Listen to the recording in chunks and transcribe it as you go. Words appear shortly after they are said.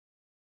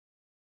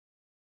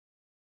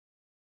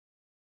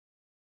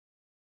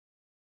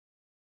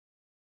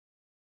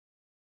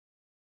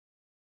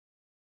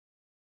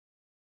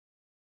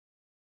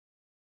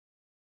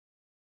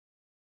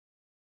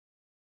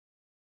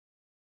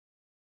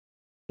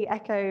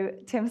echo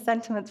Tim's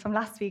sentiments from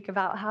last week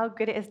about how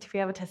good it is to be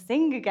able to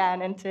sing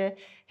again and to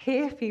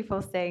hear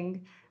people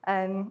sing.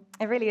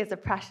 It really is a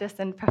precious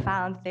and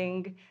profound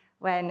thing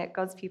when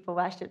God's people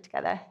worship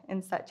together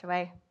in such a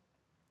way.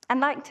 And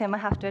like Tim, I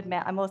have to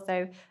admit, I'm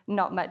also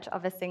not much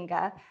of a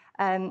singer.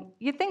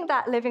 You'd think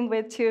that living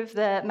with two of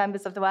the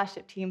members of the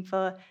worship team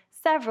for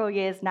several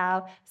years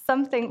now,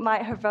 something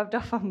might have rubbed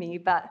off on me,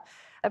 but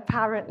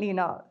apparently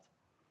not.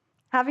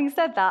 Having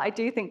said that, I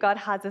do think God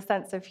has a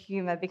sense of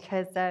humor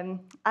because,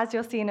 as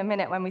you'll see in a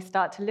minute when we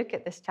start to look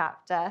at this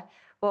chapter,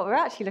 what we're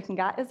actually looking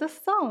at is a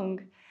song.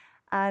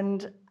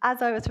 And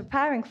as I was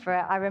preparing for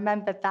it, I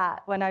remembered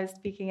that when I was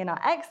speaking in our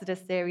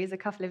Exodus series a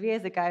couple of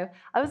years ago,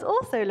 I was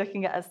also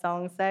looking at a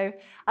song. So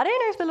I don't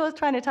know if the Lord's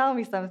trying to tell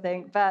me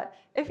something, but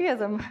if he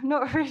is, I'm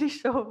not really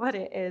sure what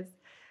it is.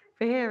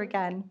 But here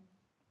again.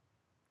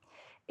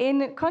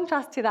 In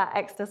contrast to that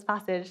Exodus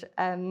passage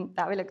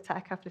that we looked at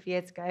a couple of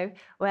years ago,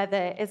 where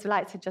the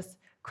Israelites had just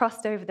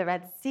crossed over the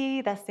Red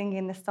Sea, they're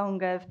singing the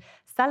song of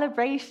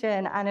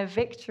celebration and of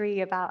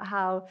victory about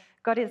how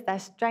God is their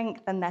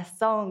strength and their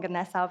song and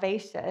their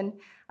salvation.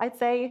 I'd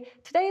say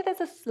today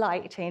there's a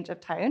slight change of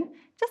tone,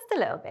 just a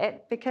little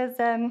bit, because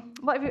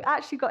what we've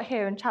actually got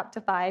here in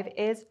chapter 5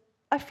 is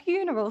a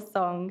funeral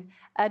song,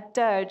 a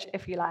dirge,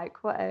 if you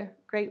like. What a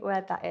great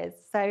word that is.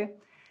 So,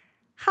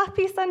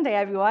 happy Sunday,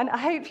 everyone. I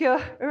hope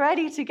you're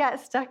ready to get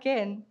stuck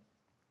in.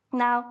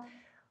 Now,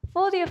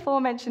 for the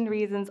aforementioned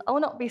reasons, I will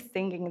not be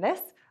singing this,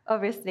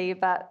 obviously,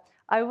 but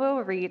I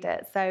will read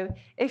it. So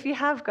if you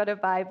have got a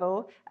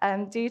Bible,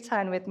 do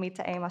turn with me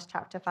to Amos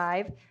chapter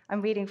 5.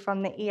 I'm reading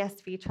from the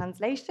ESV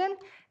translation.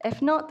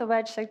 If not, the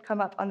words should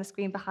come up on the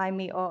screen behind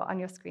me or on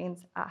your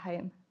screens at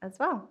home as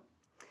well.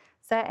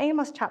 So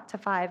Amos chapter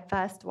 5,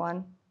 verse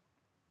 1.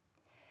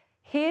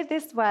 Hear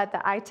this word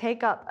that I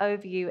take up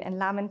over you in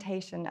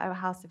lamentation, O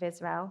house of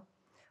Israel.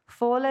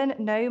 Fallen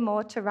no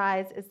more to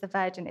rise is the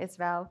virgin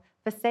Israel,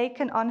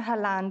 forsaken on her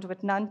land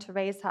with none to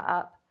raise her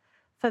up.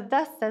 For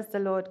thus says the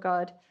Lord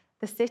God,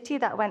 the city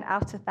that went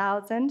out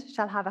 1,000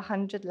 shall have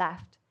 100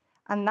 left,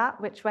 and that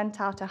which went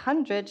out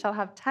 100 shall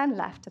have 10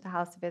 left to the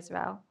house of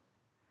Israel.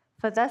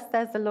 For thus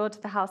says the Lord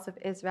to the house of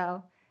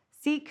Israel,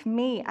 seek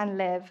me and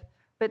live,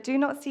 but do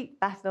not seek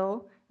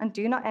Bethel, and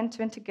do not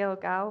enter into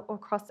Gilgal or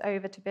cross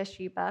over to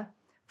Beersheba.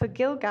 For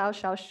Gilgal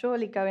shall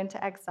surely go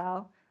into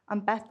exile,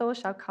 and Bethel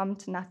shall come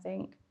to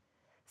nothing.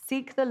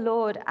 Seek the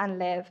Lord and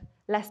live,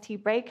 lest he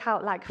break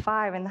out like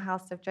fire in the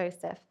house of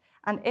Joseph,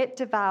 and it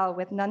devour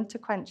with none to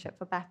quench it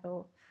for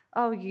Bethel.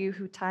 O you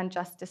who turn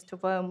justice to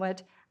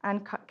wormwood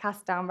and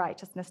cast down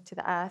righteousness to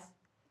the earth.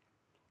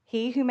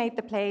 He who made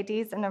the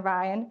Pleiades and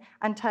Orion,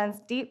 and turns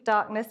deep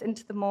darkness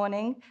into the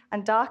morning,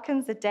 and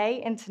darkens the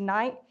day into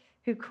night,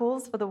 who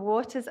calls for the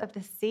waters of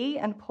the sea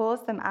and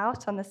pours them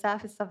out on the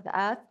surface of the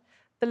earth.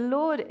 The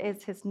Lord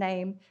is his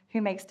name, who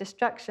makes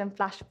destruction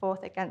flash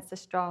forth against the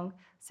strong,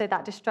 so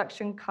that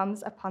destruction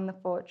comes upon the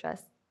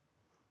fortress.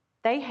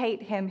 They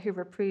hate him who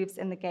reproves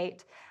in the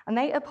gate, and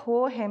they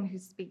abhor him who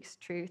speaks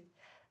truth.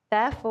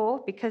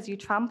 Therefore, because you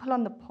trample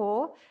on the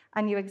poor,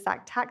 and you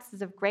exact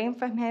taxes of grain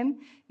from him,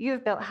 you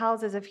have built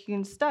houses of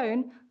hewn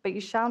stone, but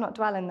you shall not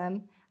dwell in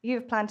them. You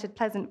have planted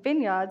pleasant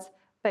vineyards,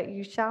 but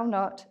you shall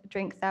not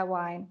drink their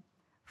wine.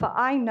 For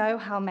I know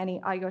how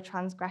many are your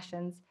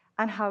transgressions,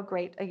 and how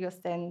great are your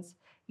sins.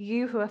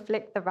 You who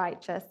afflict the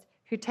righteous,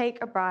 who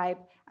take a bribe,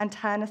 and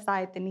turn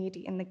aside the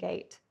needy in the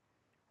gate.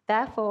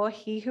 Therefore,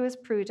 he who is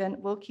prudent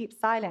will keep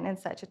silent in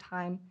such a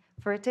time,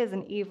 for it is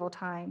an evil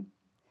time.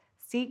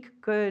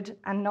 Seek good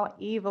and not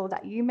evil,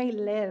 that you may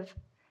live.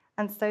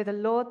 And so the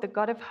Lord, the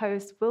God of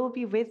hosts, will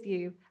be with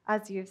you,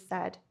 as you have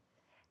said.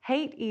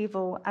 Hate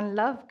evil and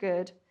love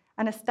good,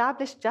 and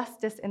establish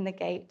justice in the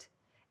gate.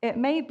 It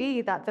may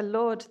be that the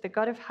Lord, the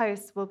God of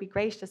hosts, will be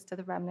gracious to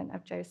the remnant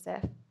of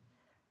Joseph.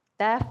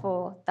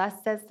 Therefore, thus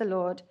says the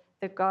Lord,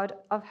 the God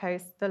of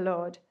hosts, the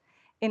Lord.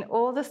 In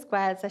all the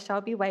squares there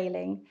shall be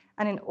wailing,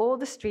 and in all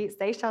the streets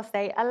they shall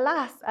say,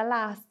 alas,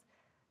 alas.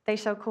 They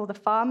shall call the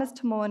farmers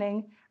to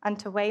mourning, and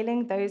to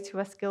wailing those who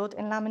are skilled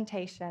in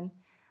lamentation.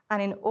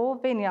 And in all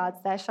vineyards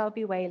there shall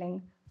be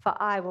wailing, for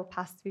I will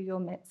pass through your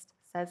midst,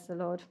 says the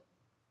Lord.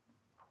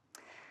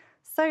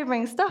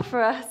 Sobering stuff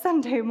for a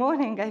Sunday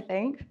morning, I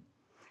think.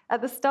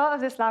 At the start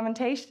of this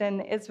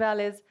lamentation, Israel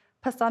is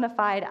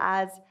personified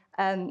as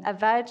a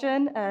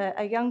virgin,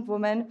 a young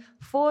woman,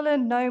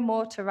 fallen no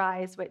more to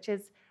rise, which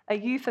is a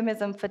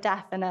euphemism for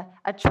death, and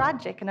a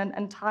tragic and an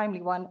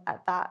untimely one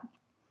at that.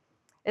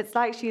 It's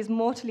like she is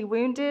mortally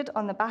wounded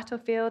on the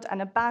battlefield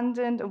and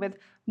abandoned and with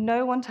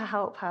no one to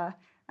help her.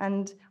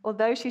 And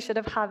although she should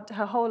have had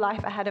her whole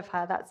life ahead of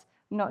her, that's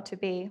not to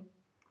be.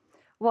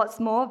 What's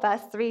more,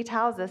 verse 3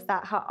 tells us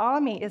that her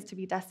army is to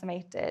be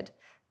decimated.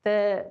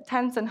 The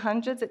tens and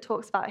hundreds it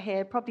talks about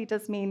here probably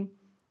does mean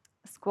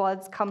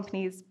squads,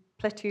 companies,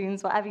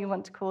 platoons, whatever you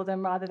want to call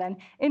them, rather than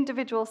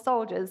individual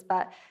soldiers.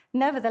 But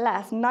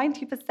nevertheless,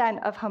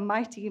 90% of her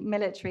mighty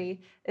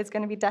military is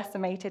going to be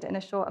decimated in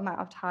a short amount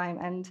of time,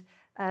 and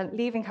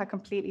leaving her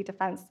completely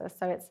defenseless.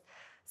 So it's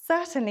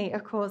certainly a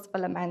cause for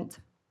lament.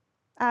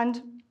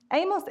 And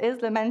Amos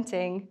is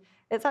lamenting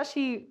it's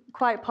actually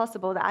quite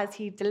possible that as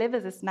he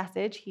delivers this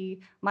message, he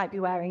might be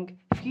wearing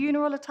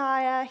funeral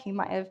attire, he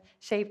might have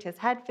shaved his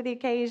head for the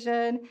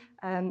occasion,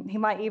 he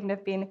might even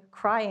have been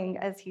crying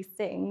as he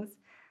sings.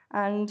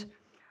 And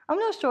I'm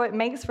not sure it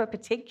makes for a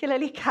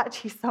particularly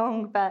catchy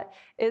song, but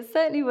it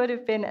certainly would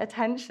have been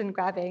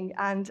attention-grabbing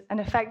and an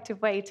effective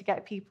way to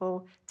get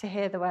people to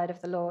hear the word of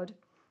the Lord.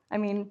 I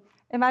mean,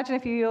 imagine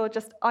if you're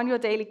just on your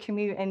daily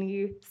commute and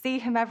you see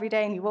him every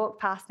day and you walk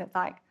past and it's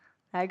like,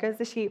 there goes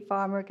the sheep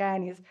farmer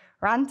again. He's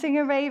ranting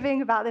and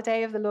raving about the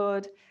day of the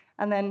Lord.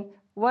 And then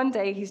one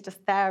day he's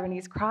just there and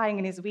he's crying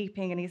and he's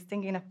weeping and he's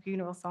singing a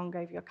funeral song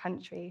over your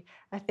country.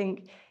 I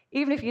think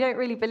even if you don't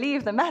really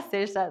believe the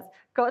message, that's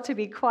got to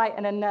be quite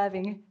an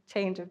unnerving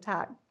change of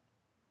tack.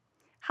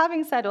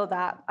 Having said all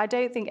that, I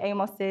don't think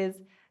Amos is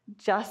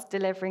just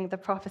delivering the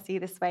prophecy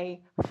this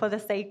way for the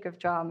sake of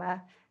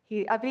drama.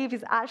 I believe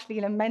he's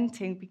actually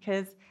lamenting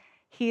because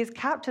he has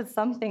captured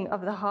something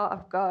of the heart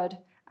of God,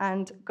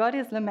 and God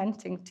is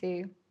lamenting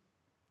too.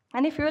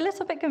 And if you're a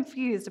little bit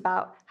confused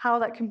about how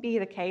that can be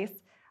the case,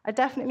 I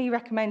definitely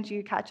recommend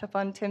you catch up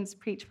on Tim's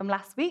preach from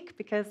last week,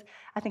 because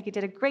I think he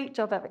did a great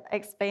job of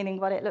explaining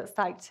what it looks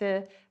like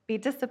to be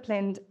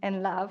disciplined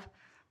in love.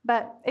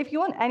 But if you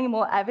want any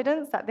more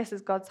evidence that this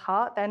is God's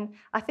heart, then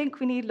I think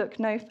we need look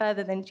no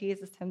further than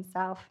Jesus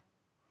himself.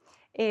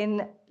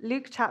 In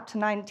Luke chapter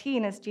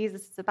 19, as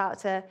Jesus is about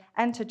to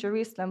enter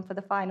Jerusalem for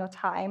the final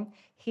time,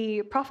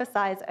 he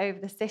prophesies over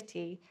the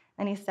city,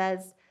 and he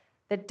says,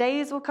 "The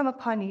days will come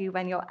upon you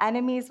when your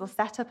enemies will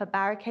set up a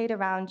barricade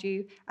around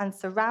you and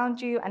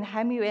surround you and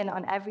hem you in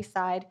on every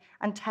side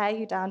and tear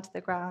you down to the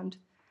ground."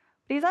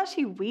 But he's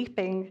actually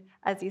weeping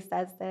as he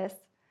says this.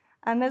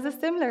 And there's a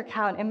similar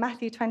account in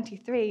Matthew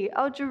 23.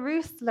 "Oh,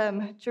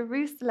 Jerusalem,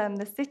 Jerusalem,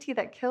 the city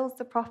that kills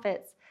the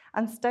prophets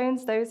and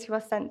stones those who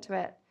are sent to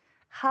it.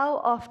 How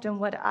often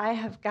would I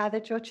have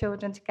gathered your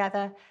children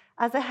together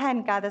as a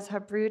hen gathers her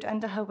brood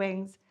under her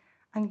wings,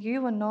 and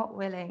you were not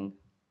willing."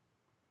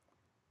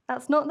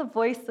 That's not the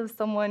voice of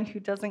someone who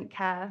doesn't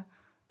care.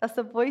 That's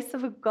the voice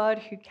of a God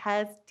who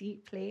cares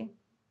deeply.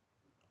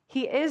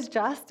 He is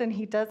just, and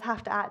he does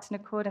have to act in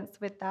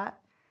accordance with that.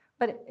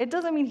 But it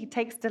doesn't mean he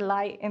takes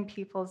delight in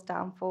people's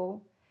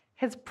downfall.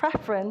 His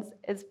preference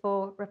is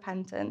for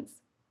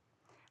repentance.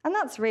 And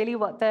that's really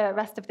what the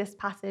rest of this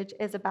passage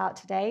is about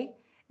today.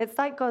 It's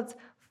like God's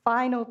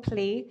final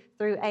plea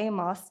through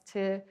Amos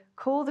to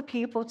call the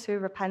people to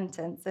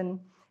repentance. And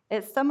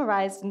it's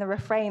summarized in the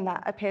refrain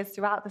that appears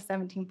throughout the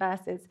 17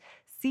 verses: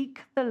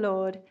 "Seek the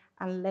Lord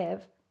and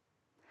live."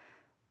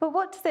 But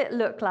what does it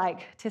look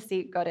like to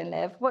seek God and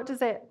live? What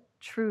does it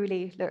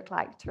truly look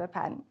like to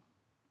repent?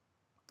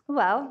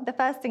 Well, the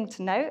first thing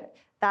to note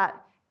that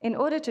in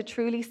order to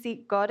truly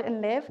seek God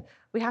and live,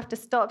 we have to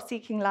stop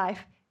seeking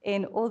life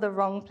in all the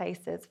wrong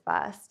places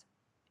first.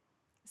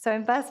 So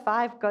in verse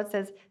 5, God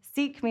says,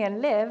 "Seek me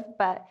and live,"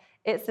 but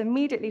it's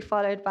immediately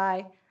followed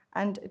by,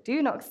 "And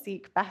do not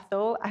seek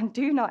Bethel, and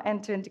do not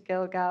enter into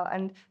Gilgal,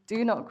 and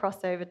do not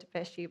cross over to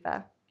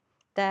Beersheba."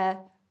 They're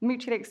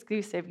mutually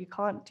exclusive. You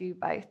can't do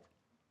both.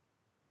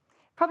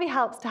 Probably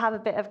helps to have a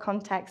bit of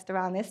context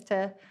around this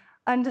to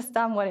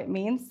understand what it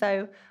means.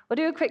 So we'll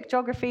do a quick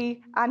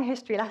geography and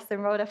history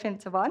lesson rolled up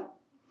into one.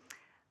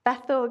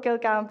 Bethel,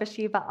 Gilgal, and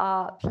Beersheba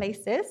are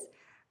places.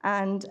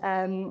 And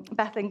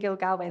Bethel and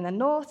Gilgal were in the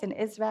north in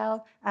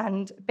Israel,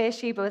 and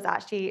Beersheba was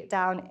actually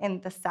down in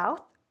the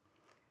south.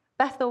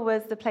 Bethel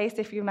was the place,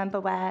 if you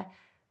remember, where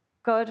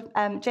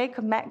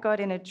Jacob met God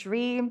in a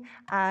dream,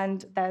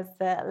 and there's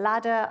the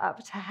ladder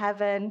up to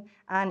heaven,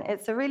 and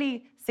it's a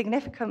really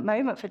significant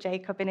moment for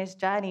Jacob in his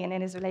journey and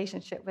in his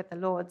relationship with the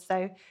Lord.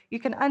 So you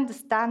can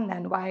understand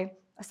then why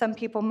some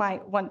people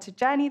might want to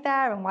journey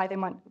there and why they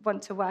might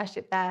want to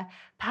worship there,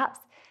 perhaps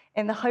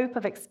in the hope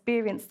of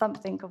experiencing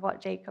something of what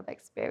Jacob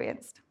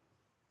experienced.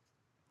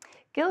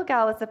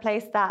 Gilgal was the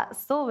place that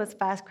Saul was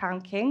first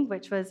crowned king,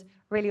 which was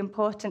really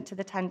important to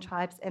the 10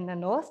 tribes in the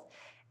north.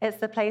 It's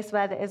the place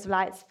where the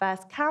Israelites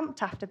first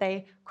camped after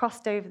they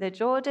crossed over the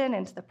Jordan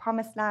into the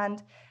Promised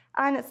Land,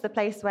 and it's the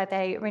place where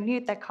they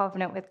renewed their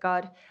covenant with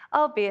God,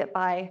 albeit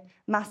by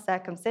mass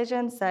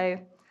circumcision, so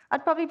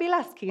I'd probably be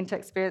less keen to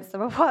experience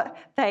some of what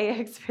they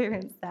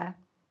experienced there.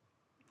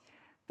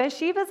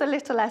 Beersheba's a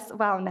little less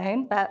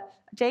well-known, but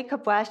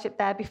Jacob worshipped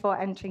there before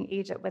entering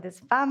Egypt with his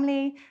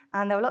family,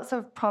 and there were lots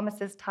of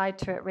promises tied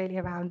to it really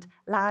around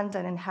land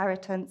and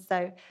inheritance.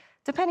 So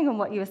depending on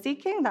what you were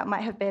seeking, that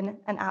might have been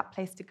an apt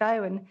place to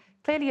go, and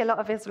clearly a lot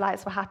of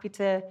Israelites were happy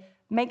to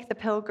make the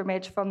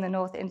pilgrimage from the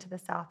north into the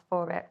south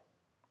for it.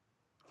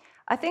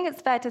 I think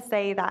it's fair to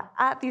say that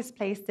at these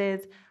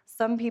places,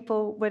 some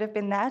people would have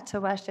been there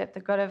to worship the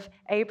God of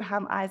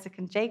Abraham, Isaac,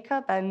 and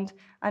Jacob, and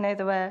I know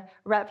there were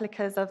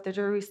replicas of the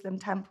Jerusalem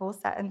temple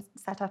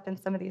set up in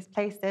some of these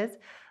places,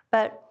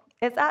 but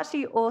it's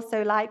actually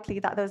also likely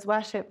that there was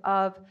worship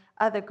of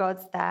other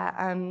gods there,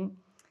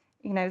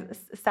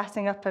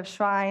 setting up of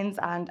shrines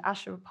and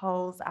Asherah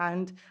poles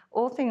and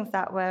all things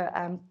that were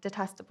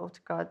detestable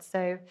to God.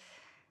 So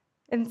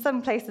in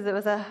some places it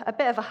was a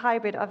bit of a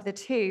hybrid of the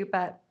two,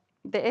 but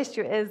The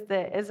issue is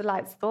the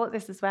Israelites thought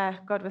this is where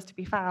God was to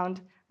be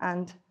found,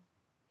 and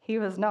he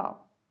was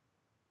not.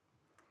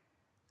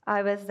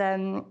 I was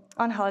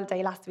on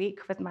holiday last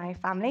week with my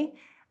family,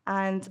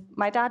 and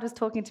my dad was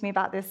talking to me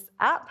about this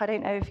app. I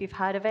don't know if you've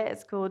heard of it.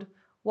 It's called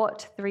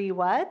What 3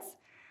 Words.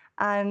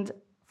 And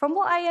from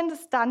what I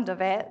understand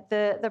of it,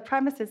 the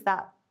premise is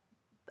that,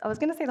 I was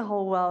going to say the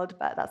whole world,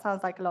 but that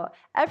sounds like a lot.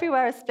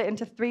 Everywhere is split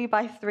into 3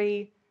 by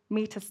 3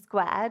 meters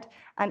squared,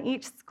 and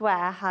each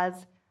square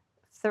has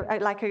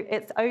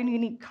its own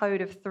unique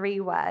code of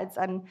 3 words.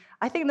 And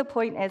I think the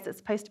point is it's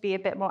supposed to be a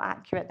bit more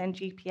accurate than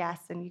GPS,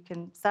 and you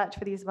can search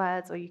for these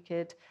words, or you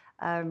could,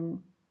 I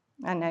don't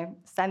know,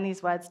 send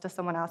these words to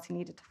someone else who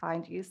needed to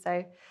find you.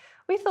 So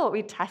we thought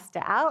we'd test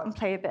it out and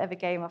play a bit of a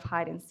game of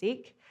hide and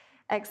seek.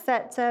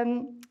 Except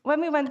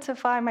when we went to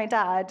find my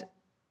dad,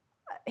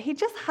 he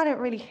just hadn't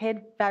really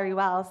hid very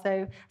well.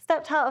 So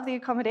stepped out of the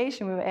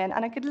accommodation we were in,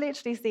 and I could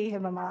literally see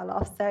him a mile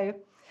off. So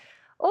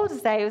all to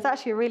say, it was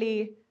actually a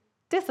really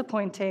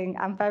disappointing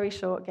and very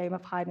short game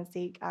of hide and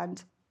seek,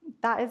 and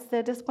that is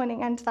the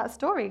disappointing end to that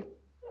story.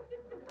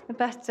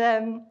 But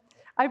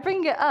I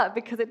bring it up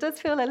because it does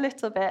feel a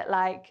little bit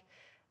like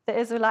the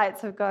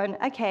Israelites have gone,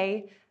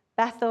 okay,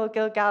 Bethel,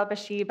 Gilgal,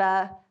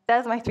 Beersheba,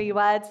 there's my 3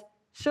 words,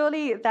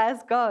 surely there's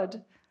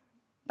God.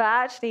 But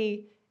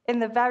actually, in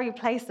the very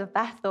place of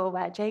Bethel,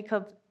 where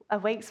Jacob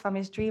awakes from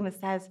his dream and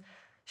says,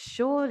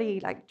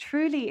 surely,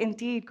 truly,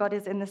 indeed, God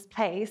is in this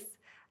place,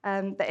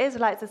 the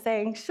Israelites are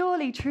saying,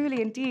 surely,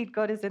 truly, indeed,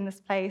 God is in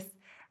this place.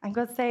 And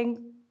God's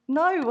saying,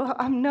 no,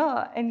 I'm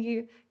not, and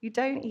you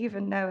don't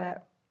even know it.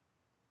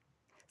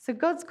 So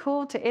God's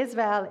call to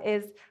Israel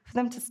is for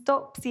them to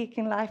stop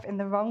seeking life in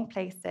the wrong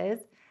places,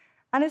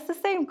 and it's the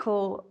same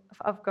call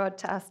of God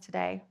to us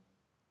today.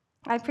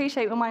 I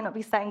appreciate we might not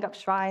be setting up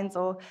shrines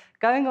or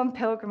going on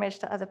pilgrimage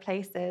to other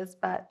places,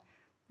 but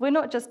we're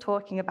not just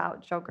talking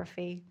about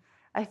geography.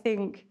 I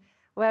think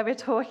where we're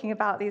talking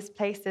about these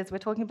places, we're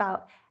talking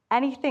about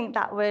anything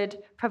that would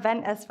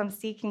prevent us from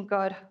seeking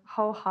God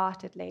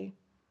wholeheartedly.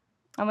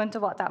 I wonder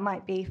what that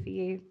might be for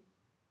you.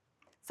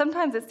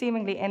 Sometimes it's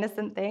seemingly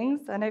innocent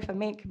things. I know for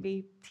me it can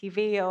be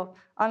TV or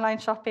online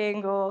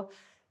shopping or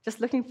just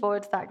looking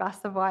forward to that glass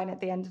of wine at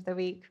the end of the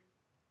week.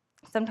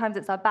 Sometimes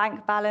it's our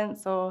bank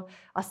balance or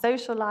our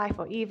social life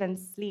or even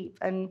sleep.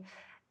 And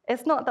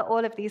it's not that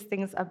all of these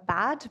things are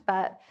bad,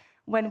 but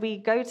when we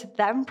go to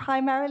them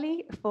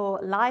primarily for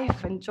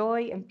life and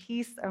joy and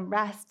peace and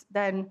rest,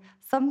 then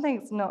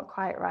something's not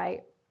quite right.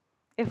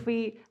 If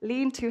we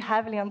lean too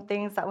heavily on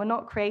things that were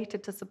not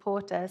created to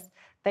support us,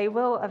 they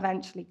will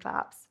eventually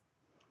collapse.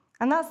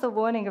 And that's the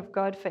warning of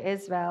God for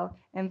Israel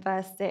in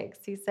verse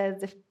 6. He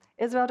says, if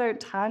Israel don't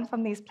turn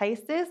from these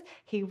places,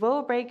 he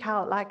will break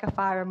out like a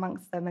fire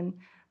amongst them, and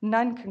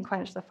none can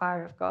quench the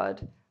fire of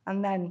God.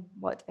 And then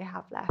what do they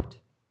have left?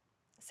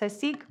 So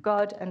seek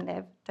God and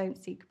live, don't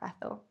seek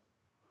Bethel.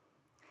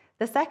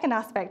 The second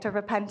aspect of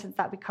repentance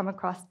that we come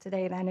across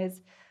today then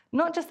is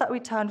not just that we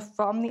turn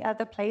from the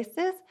other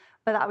places,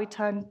 but that we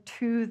turn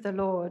to the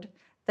Lord.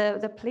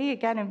 The plea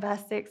again in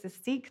verse 6 is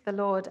seek the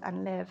Lord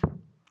and live.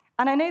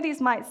 And I know these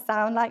might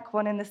sound like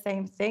one and the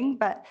same thing,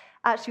 but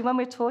actually when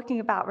we're talking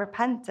about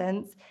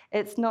repentance,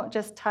 it's not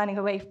just turning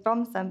away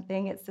from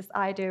something, it's this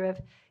idea of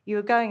you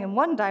were going in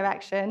one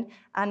direction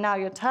and now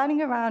you're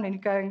turning around and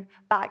you're going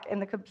back in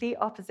the complete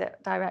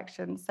opposite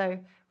direction. So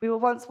we were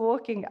once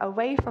walking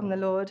away from the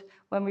Lord.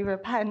 When we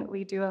repent,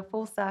 we do a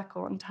full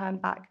circle and turn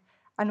back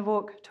and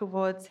walk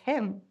towards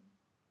him.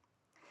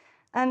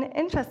 And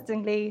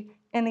interestingly,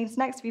 in these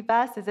next few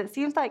verses, it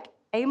seems like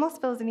Amos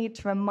feels the need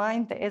to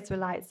remind the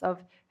Israelites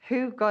of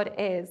who God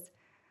is.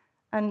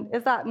 And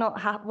is that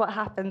not what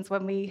happens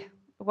when we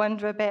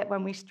wander a bit,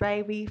 when we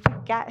stray? We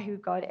forget who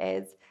God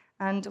is,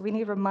 and we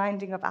need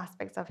reminding of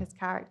aspects of his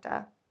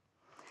character.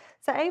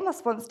 So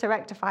Amos wants to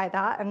rectify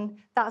that, and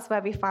that's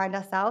where we find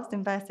ourselves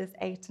in verses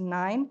 8 and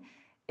 9.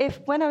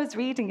 If, when I was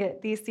reading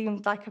it, these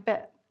seemed like a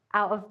bit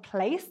out of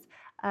place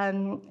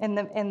in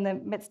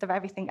the midst of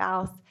everything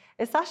else,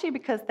 it's actually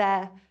because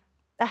they're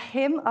a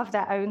hymn of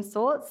their own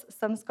sorts.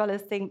 Some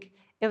scholars think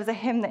it was a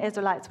hymn the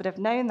Israelites would have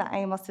known that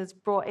Amos has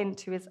brought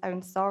into his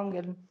own song,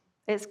 and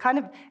it's kind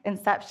of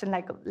inception,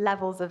 like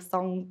levels of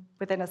song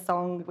within a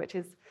song, which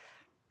is,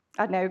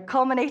 I don't know,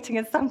 culminating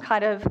in some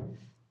kind of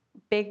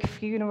big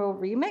funeral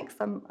remix.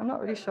 I'm not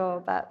really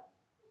sure, but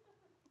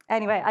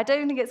anyway, I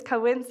don't think it's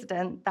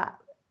coincident that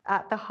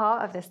at the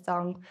heart of this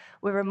song,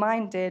 we're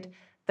reminded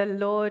the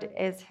Lord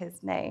is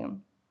his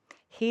name.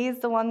 He's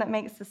the one that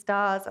makes the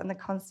stars and the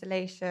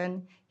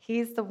constellation.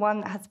 He's the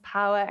one that has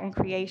power and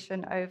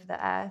creation over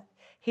the earth.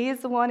 He is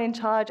the one in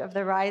charge of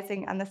the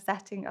rising and the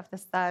setting of the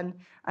sun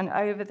and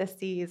over the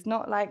seas,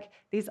 not like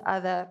these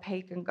other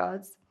pagan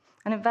gods.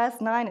 And in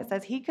verse 9, it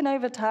says, he can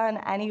overturn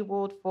any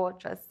walled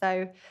fortress.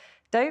 So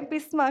don't be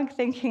smug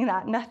thinking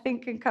that nothing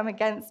can come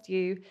against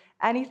you.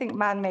 Anything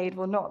man-made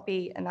will not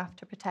be enough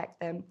to protect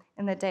them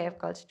in the day of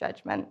God's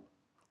judgment.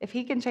 If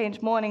he can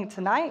change morning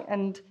to night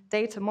and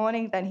day to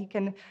morning, then he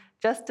can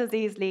just as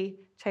easily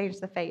change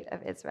the fate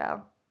of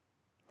Israel.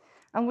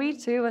 And we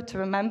too are to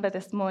remember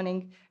this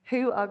morning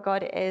who our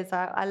God is.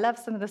 I love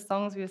some of the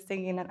songs we were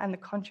singing and the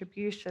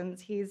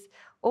contributions. He's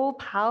all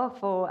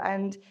powerful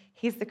and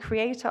he's the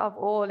creator of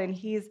all and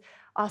he's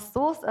our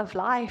source of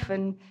life.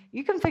 And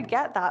you can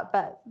forget that,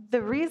 but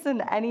the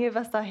reason any of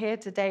us are here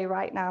today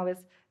right now is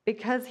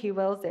because he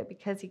wills it,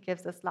 because he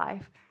gives us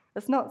life.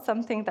 It's not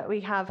something that we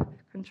have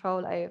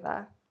control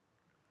over.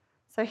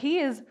 So he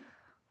is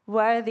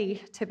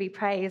worthy to be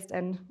praised,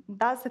 and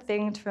that's the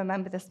thing to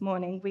remember this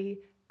morning. We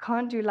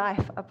can't do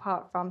life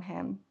apart from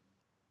him.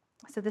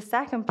 So the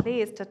second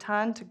plea is to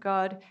turn to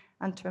God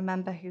and to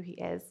remember who he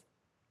is.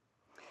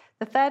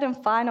 The third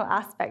and final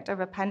aspect of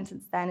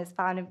repentance then is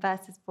found in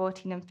verses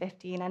 14 and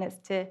 15, and it's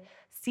to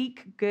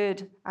seek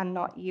good and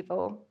not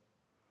evil.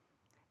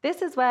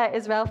 This is where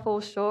Israel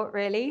falls short,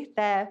 really.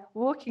 They're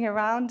walking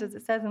around, as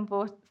it says in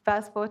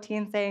verse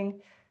 14, saying,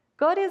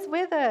 God is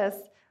with us.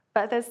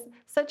 But there's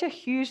such a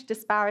huge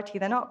disparity.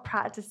 They're not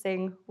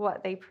practicing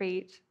what they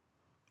preach.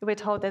 We're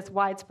told there's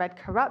widespread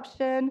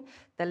corruption.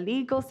 The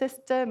legal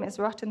system is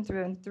rotten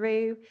through and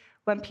through.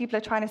 When people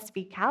are trying to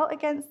speak out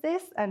against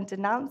this and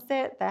denounce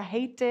it, they're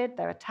hated,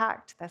 they're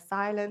attacked, they're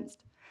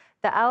silenced.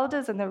 The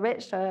elders and the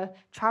rich are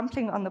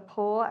trampling on the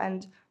poor,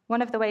 and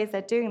one of the ways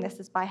they're doing this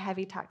is by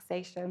heavy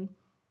taxation.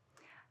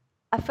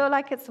 I feel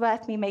like it's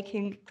worth me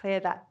making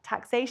clear that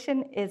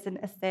taxation isn't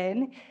a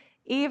sin.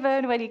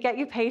 Even when you get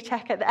your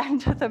paycheck at the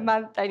end of the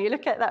month and you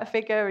look at that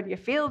figure and you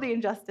feel the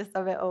injustice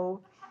of it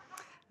all,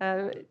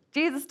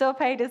 Jesus still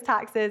paid his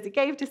taxes. He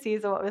gave to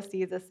Caesar what was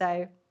Caesar,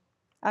 so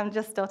I'm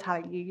just still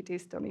telling you, you do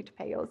still need to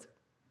pay yours.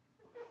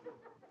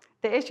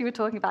 The issue we're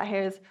talking about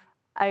here is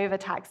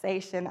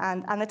over-taxation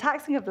and the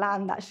taxing of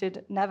land that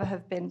should never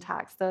have been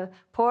taxed. The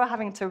poor are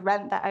having to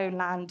rent their own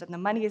land, and the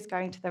money is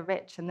going to the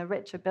rich, and the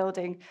rich are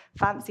building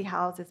fancy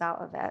houses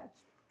out of it.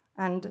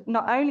 And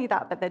not only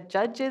that, but the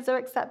judges are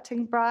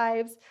accepting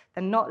bribes,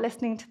 they're not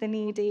listening to the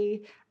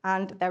needy,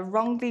 and they're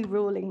wrongly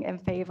ruling in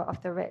favor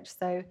of the rich.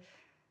 So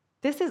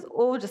this is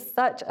all just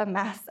such a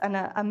mess and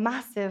a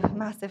massive,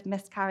 massive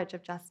miscarriage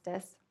of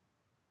justice.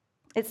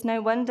 It's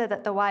no wonder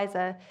that the wise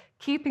are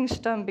keeping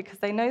stum, because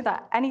they know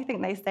that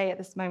anything they say at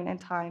this moment in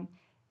time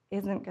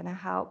isn't going to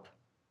help.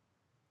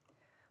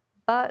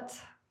 But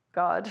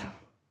God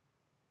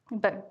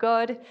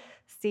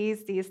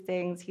sees these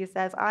things. He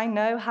says, I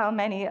know how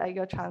many are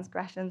your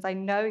transgressions. I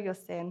know your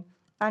sin,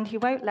 and he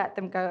won't let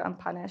them go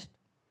unpunished.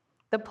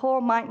 The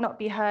poor might not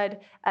be heard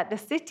at the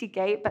city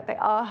gate, but they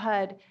are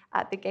heard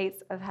at the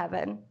gates of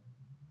heaven.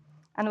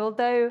 And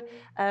although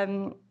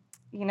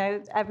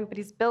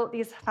everybody's built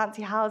these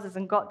fancy houses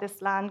and got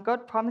this land,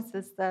 God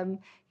promises them,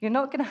 you're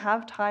not going to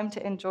have time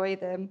to enjoy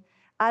them.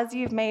 As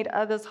you've made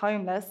others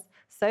homeless,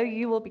 so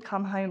you will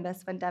become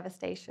homeless when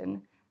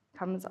devastation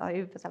comes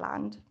over the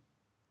land.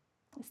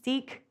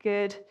 Seek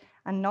good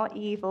and not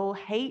evil,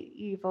 hate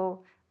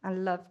evil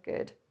and love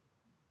good.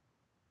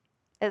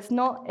 It's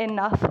not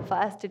enough for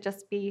us to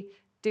just be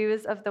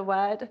doers of the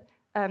word,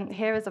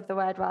 hearers of the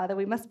word rather.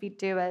 We must be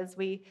doers.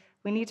 We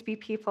need to be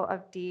people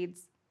of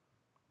deeds.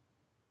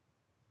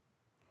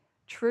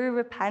 True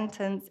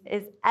repentance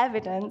is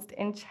evidenced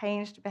in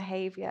changed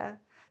behavior.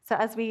 So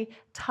as we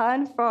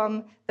turn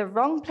from the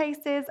wrong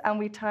places and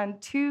we turn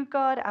to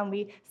God and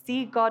we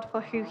see God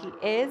for who he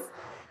is,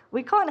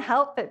 we can't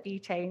help but be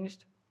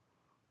changed.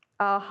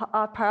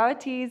 Our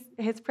priorities,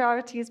 his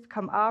priorities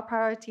become our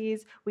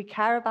priorities. We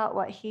care about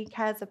what he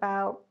cares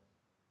about.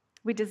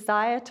 We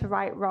desire to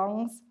right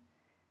wrongs.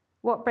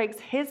 What breaks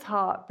his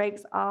heart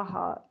breaks our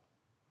heart.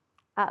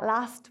 At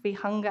last, we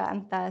hunger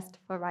and thirst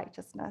for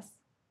righteousness.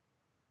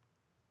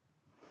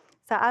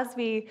 So as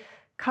we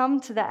come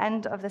to the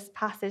end of this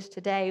passage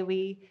today,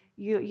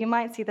 you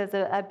might see there's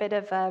a bit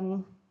of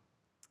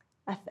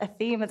a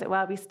theme, as it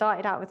were. We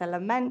started out with a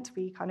lament.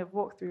 We kind of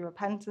walked through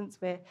repentance.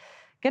 We're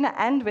going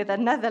to end with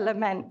another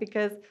lament,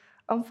 because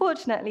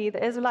unfortunately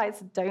the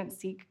Israelites don't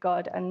seek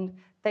God and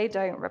they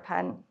don't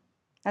repent.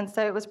 And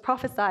so it was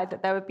prophesied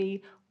that there would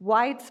be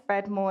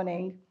widespread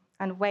mourning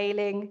and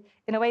wailing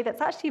in a way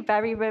that's actually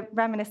very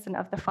reminiscent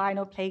of the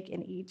final plague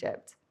in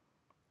Egypt.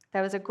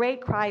 There was a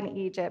great cry in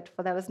Egypt,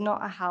 for there was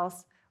not a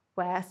house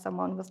where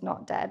someone was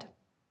not dead.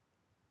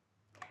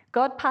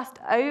 God passed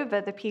over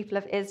the people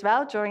of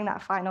Israel during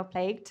that final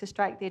plague to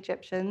strike the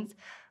Egyptians,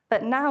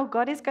 but now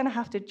God is going to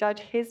have to judge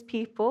his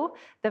people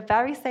the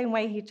very same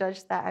way he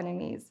judged their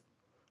enemies,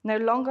 no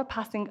longer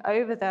passing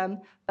over them,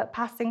 but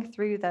passing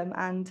through them,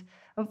 and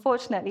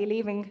unfortunately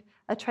leaving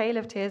a trail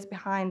of tears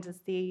behind as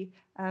the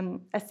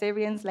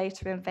Assyrians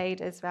later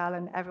invade Israel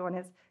and everyone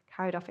is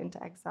carried off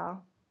into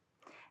exile.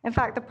 In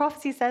fact, the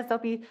prophecy says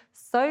there'll be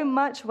so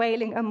much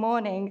wailing and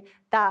mourning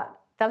that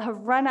they'll have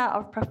run out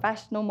of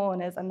professional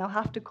mourners and they'll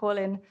have to call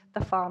in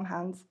the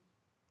farmhands.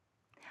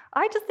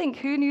 I just think,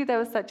 who knew there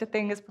was such a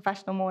thing as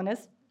professional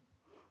mourners?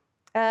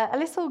 A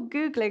little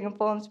Googling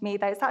informed me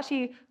that it's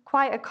actually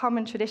quite a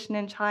common tradition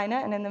in China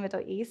and in the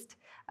Middle East.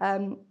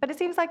 But it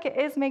seems like it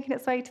is making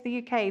its way to the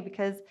UK,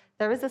 because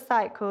there is a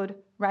site called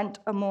Rent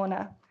a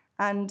Mourner.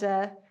 And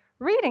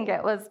reading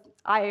it was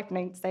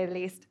eye-opening, to say the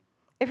least.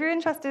 If you're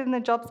interested in the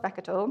job spec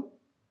at all,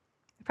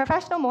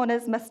 Professional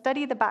mourners must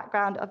study the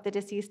background of the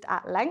deceased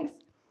at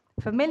length,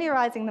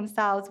 familiarizing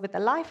themselves with the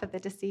life of the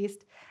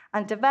deceased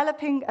and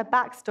developing a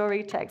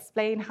backstory to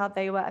explain how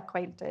they were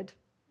acquainted.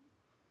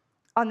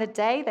 On the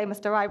day, they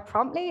must arrive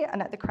promptly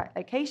and at the correct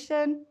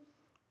location.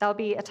 They'll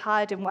be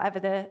attired in whatever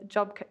the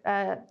job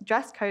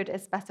dress code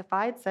is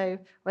specified, so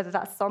whether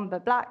that's somber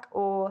black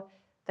or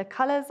the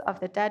colors of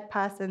the dead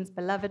person's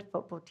beloved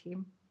football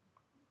team.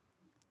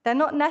 They're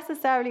not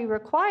necessarily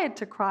required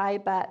to cry,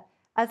 but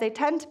as they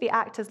tend to be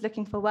actors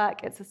looking for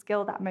work, it's a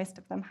skill that most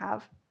of them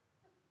have.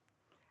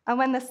 And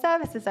when the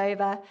service is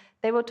over,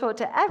 they will talk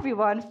to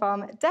everyone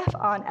from deaf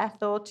Aunt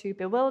Ethel to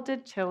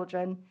bewildered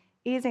children,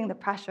 easing the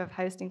pressure of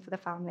hosting for the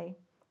family.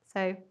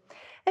 So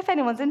if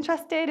anyone's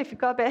interested, if you've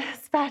got a bit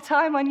of spare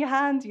time on your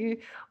hand, you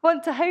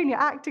want to hone your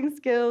acting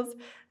skills,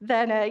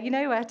 then you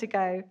know where to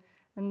go.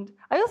 And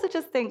I also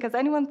just think, has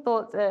anyone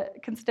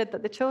considered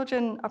that the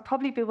children are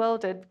probably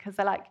bewildered because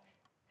they're like,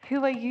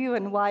 who are you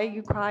and why are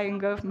you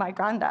crying over my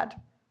granddad?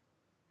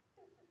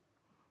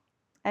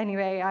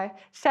 Anyway, I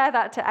share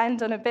that to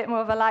end on a bit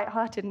more of a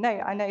light-hearted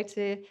note. I know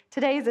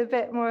today's a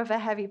bit more of a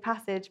heavy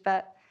passage,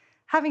 but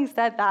having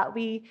said that,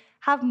 we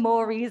have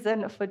more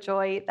reason for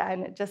joy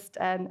than just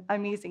an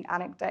amusing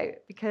anecdote,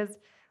 because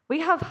we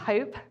have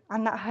hope,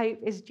 and that hope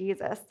is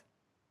Jesus.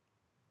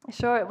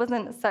 Sure, it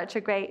wasn't such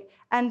a great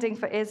ending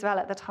for Israel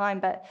at the time,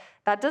 but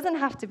that doesn't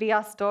have to be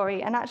our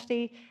story. And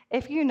actually,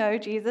 if you know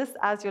Jesus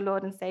as your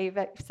Lord and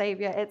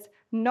Savior, it's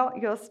not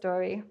your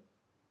story.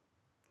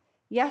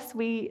 Yes,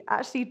 we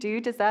actually do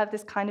deserve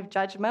this kind of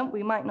judgment.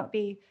 We might not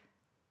be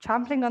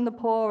trampling on the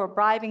poor or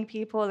bribing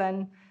people,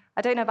 and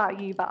I don't know about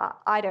you, but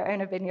I don't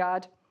own a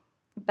vineyard.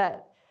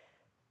 But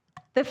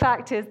the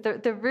fact is,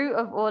 the root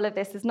of all of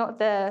this is not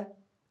the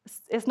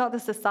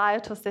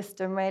societal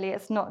system, really.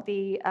 It's not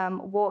the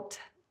warped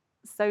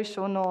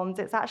social norms.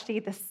 It's actually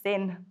the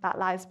sin that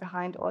lies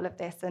behind all of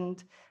this.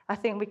 And I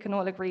think we can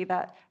all agree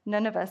that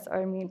none of us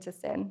are immune to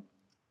sin.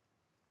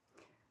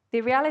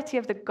 The reality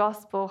of the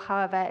gospel,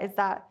 however, is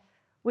that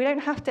we don't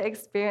have to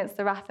experience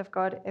the wrath of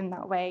God in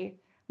that way,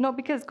 not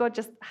because God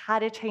just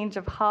had a change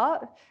of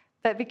heart,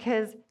 but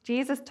because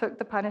Jesus took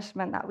the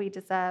punishment that we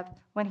deserve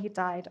when he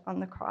died on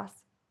the cross.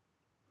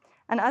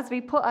 And as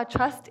we put our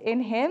trust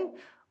in him,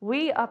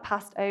 we are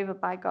passed over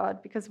by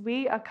God because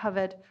we are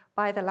covered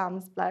by the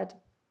Lamb's blood.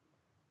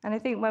 And I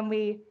think when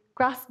we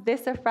grasp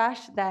this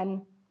afresh,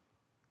 then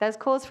there's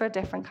cause for a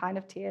different kind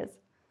of tears,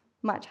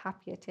 much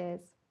happier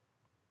tears.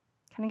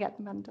 Can I get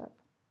the band up?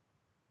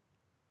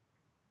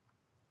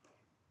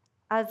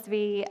 As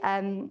we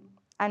end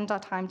our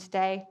time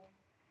today,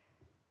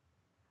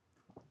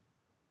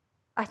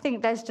 I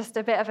think there's just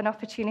a bit of an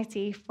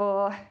opportunity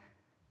for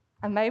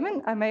a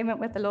moment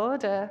with the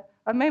Lord, a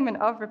moment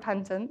of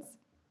repentance.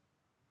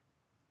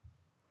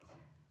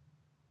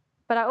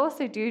 But I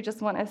also do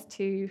just want us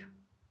to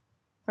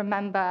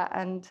remember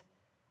and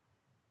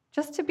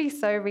just to be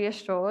so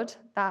reassured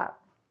that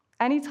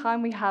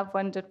anytime we have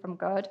wandered from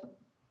God,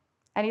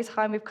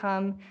 anytime we've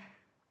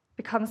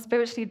become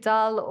spiritually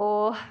dull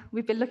or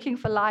we've been looking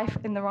for life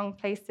in the wrong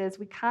places,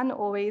 we can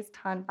always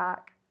turn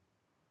back.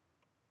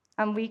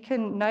 And we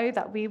can know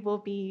that we will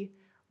be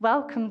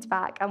welcomed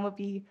back and will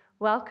be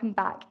welcomed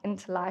back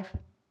into life.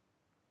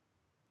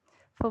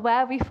 For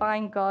where we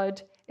find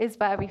God is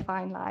where we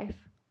find life.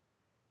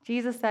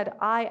 Jesus said,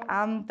 I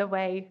am the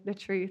way, the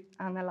truth,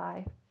 and the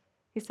life.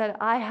 He said,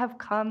 I have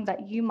come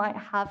that you might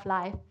have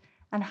life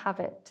and have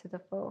it to the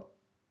full.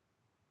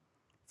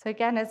 So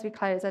again, as we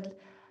close, I'd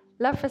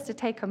love for us to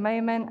take a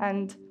moment,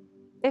 and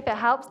if it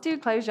helps, do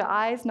close your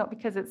eyes, not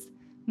because it's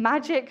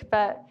magic,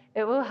 but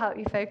it will help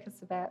you focus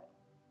a bit.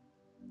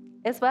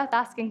 It's worth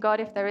asking God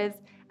if there is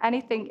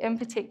anything in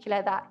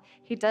particular that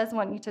he does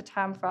want you to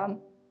turn from.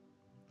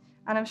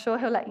 And I'm sure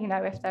he'll let you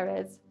know if there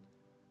is.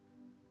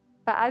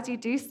 But as you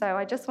do so,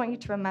 I just want you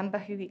to remember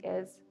who he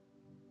is.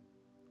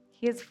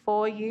 He is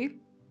for you.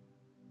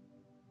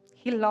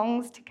 He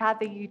longs to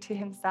gather you to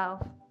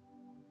himself.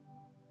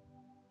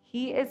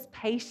 He is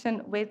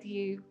patient with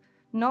you,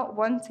 not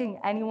wanting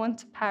anyone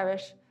to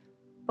perish,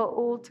 but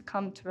all to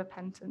come to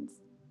repentance.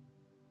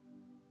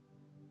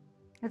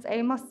 As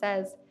Amos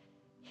says,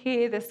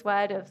 hear this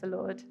word of the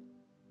Lord.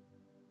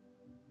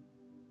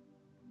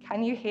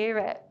 Can you hear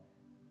it?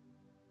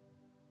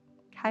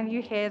 Can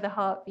you hear the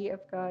heartbeat of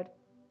God,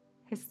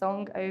 his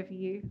song over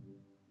you?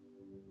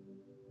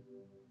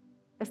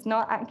 It's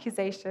not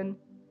accusation.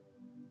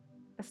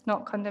 It's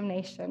not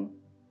condemnation.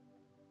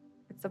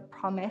 It's a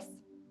promise.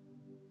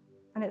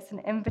 And it's an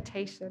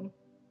invitation.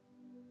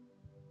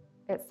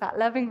 It's that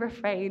loving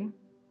refrain.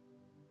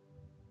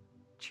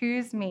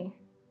 Choose me.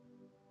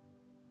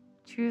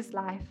 Choose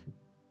life.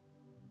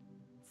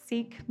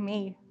 Seek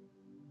me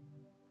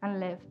and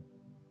live.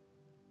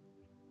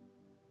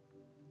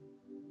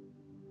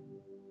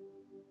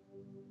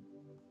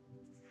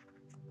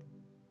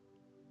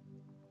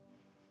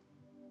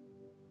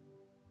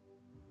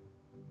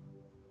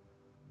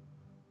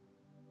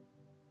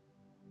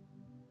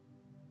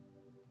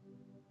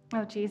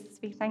 Oh, Jesus,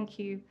 we thank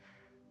you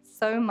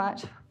so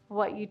much for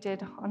what you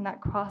did on that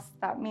cross.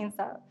 That means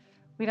that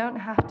We don't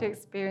have to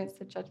experience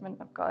the judgment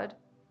of God,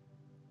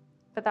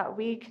 but that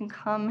we can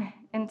come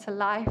into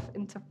life,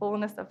 into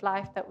fullness of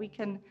life, that we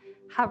can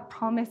have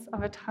promise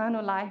of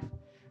eternal life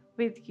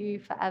with you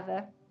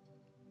forever.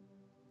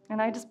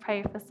 And I just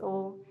pray for us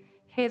all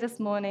here this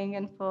morning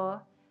and for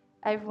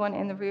everyone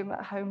in the room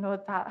at home,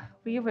 Lord, that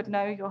we would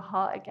know your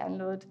heart again,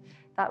 Lord,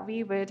 that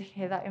we would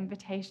hear that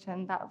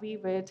invitation, that we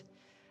would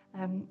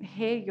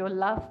hear your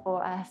love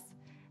for us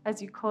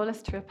as you call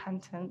us to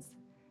repentance,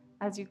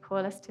 as you call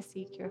us to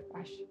seek you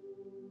afresh.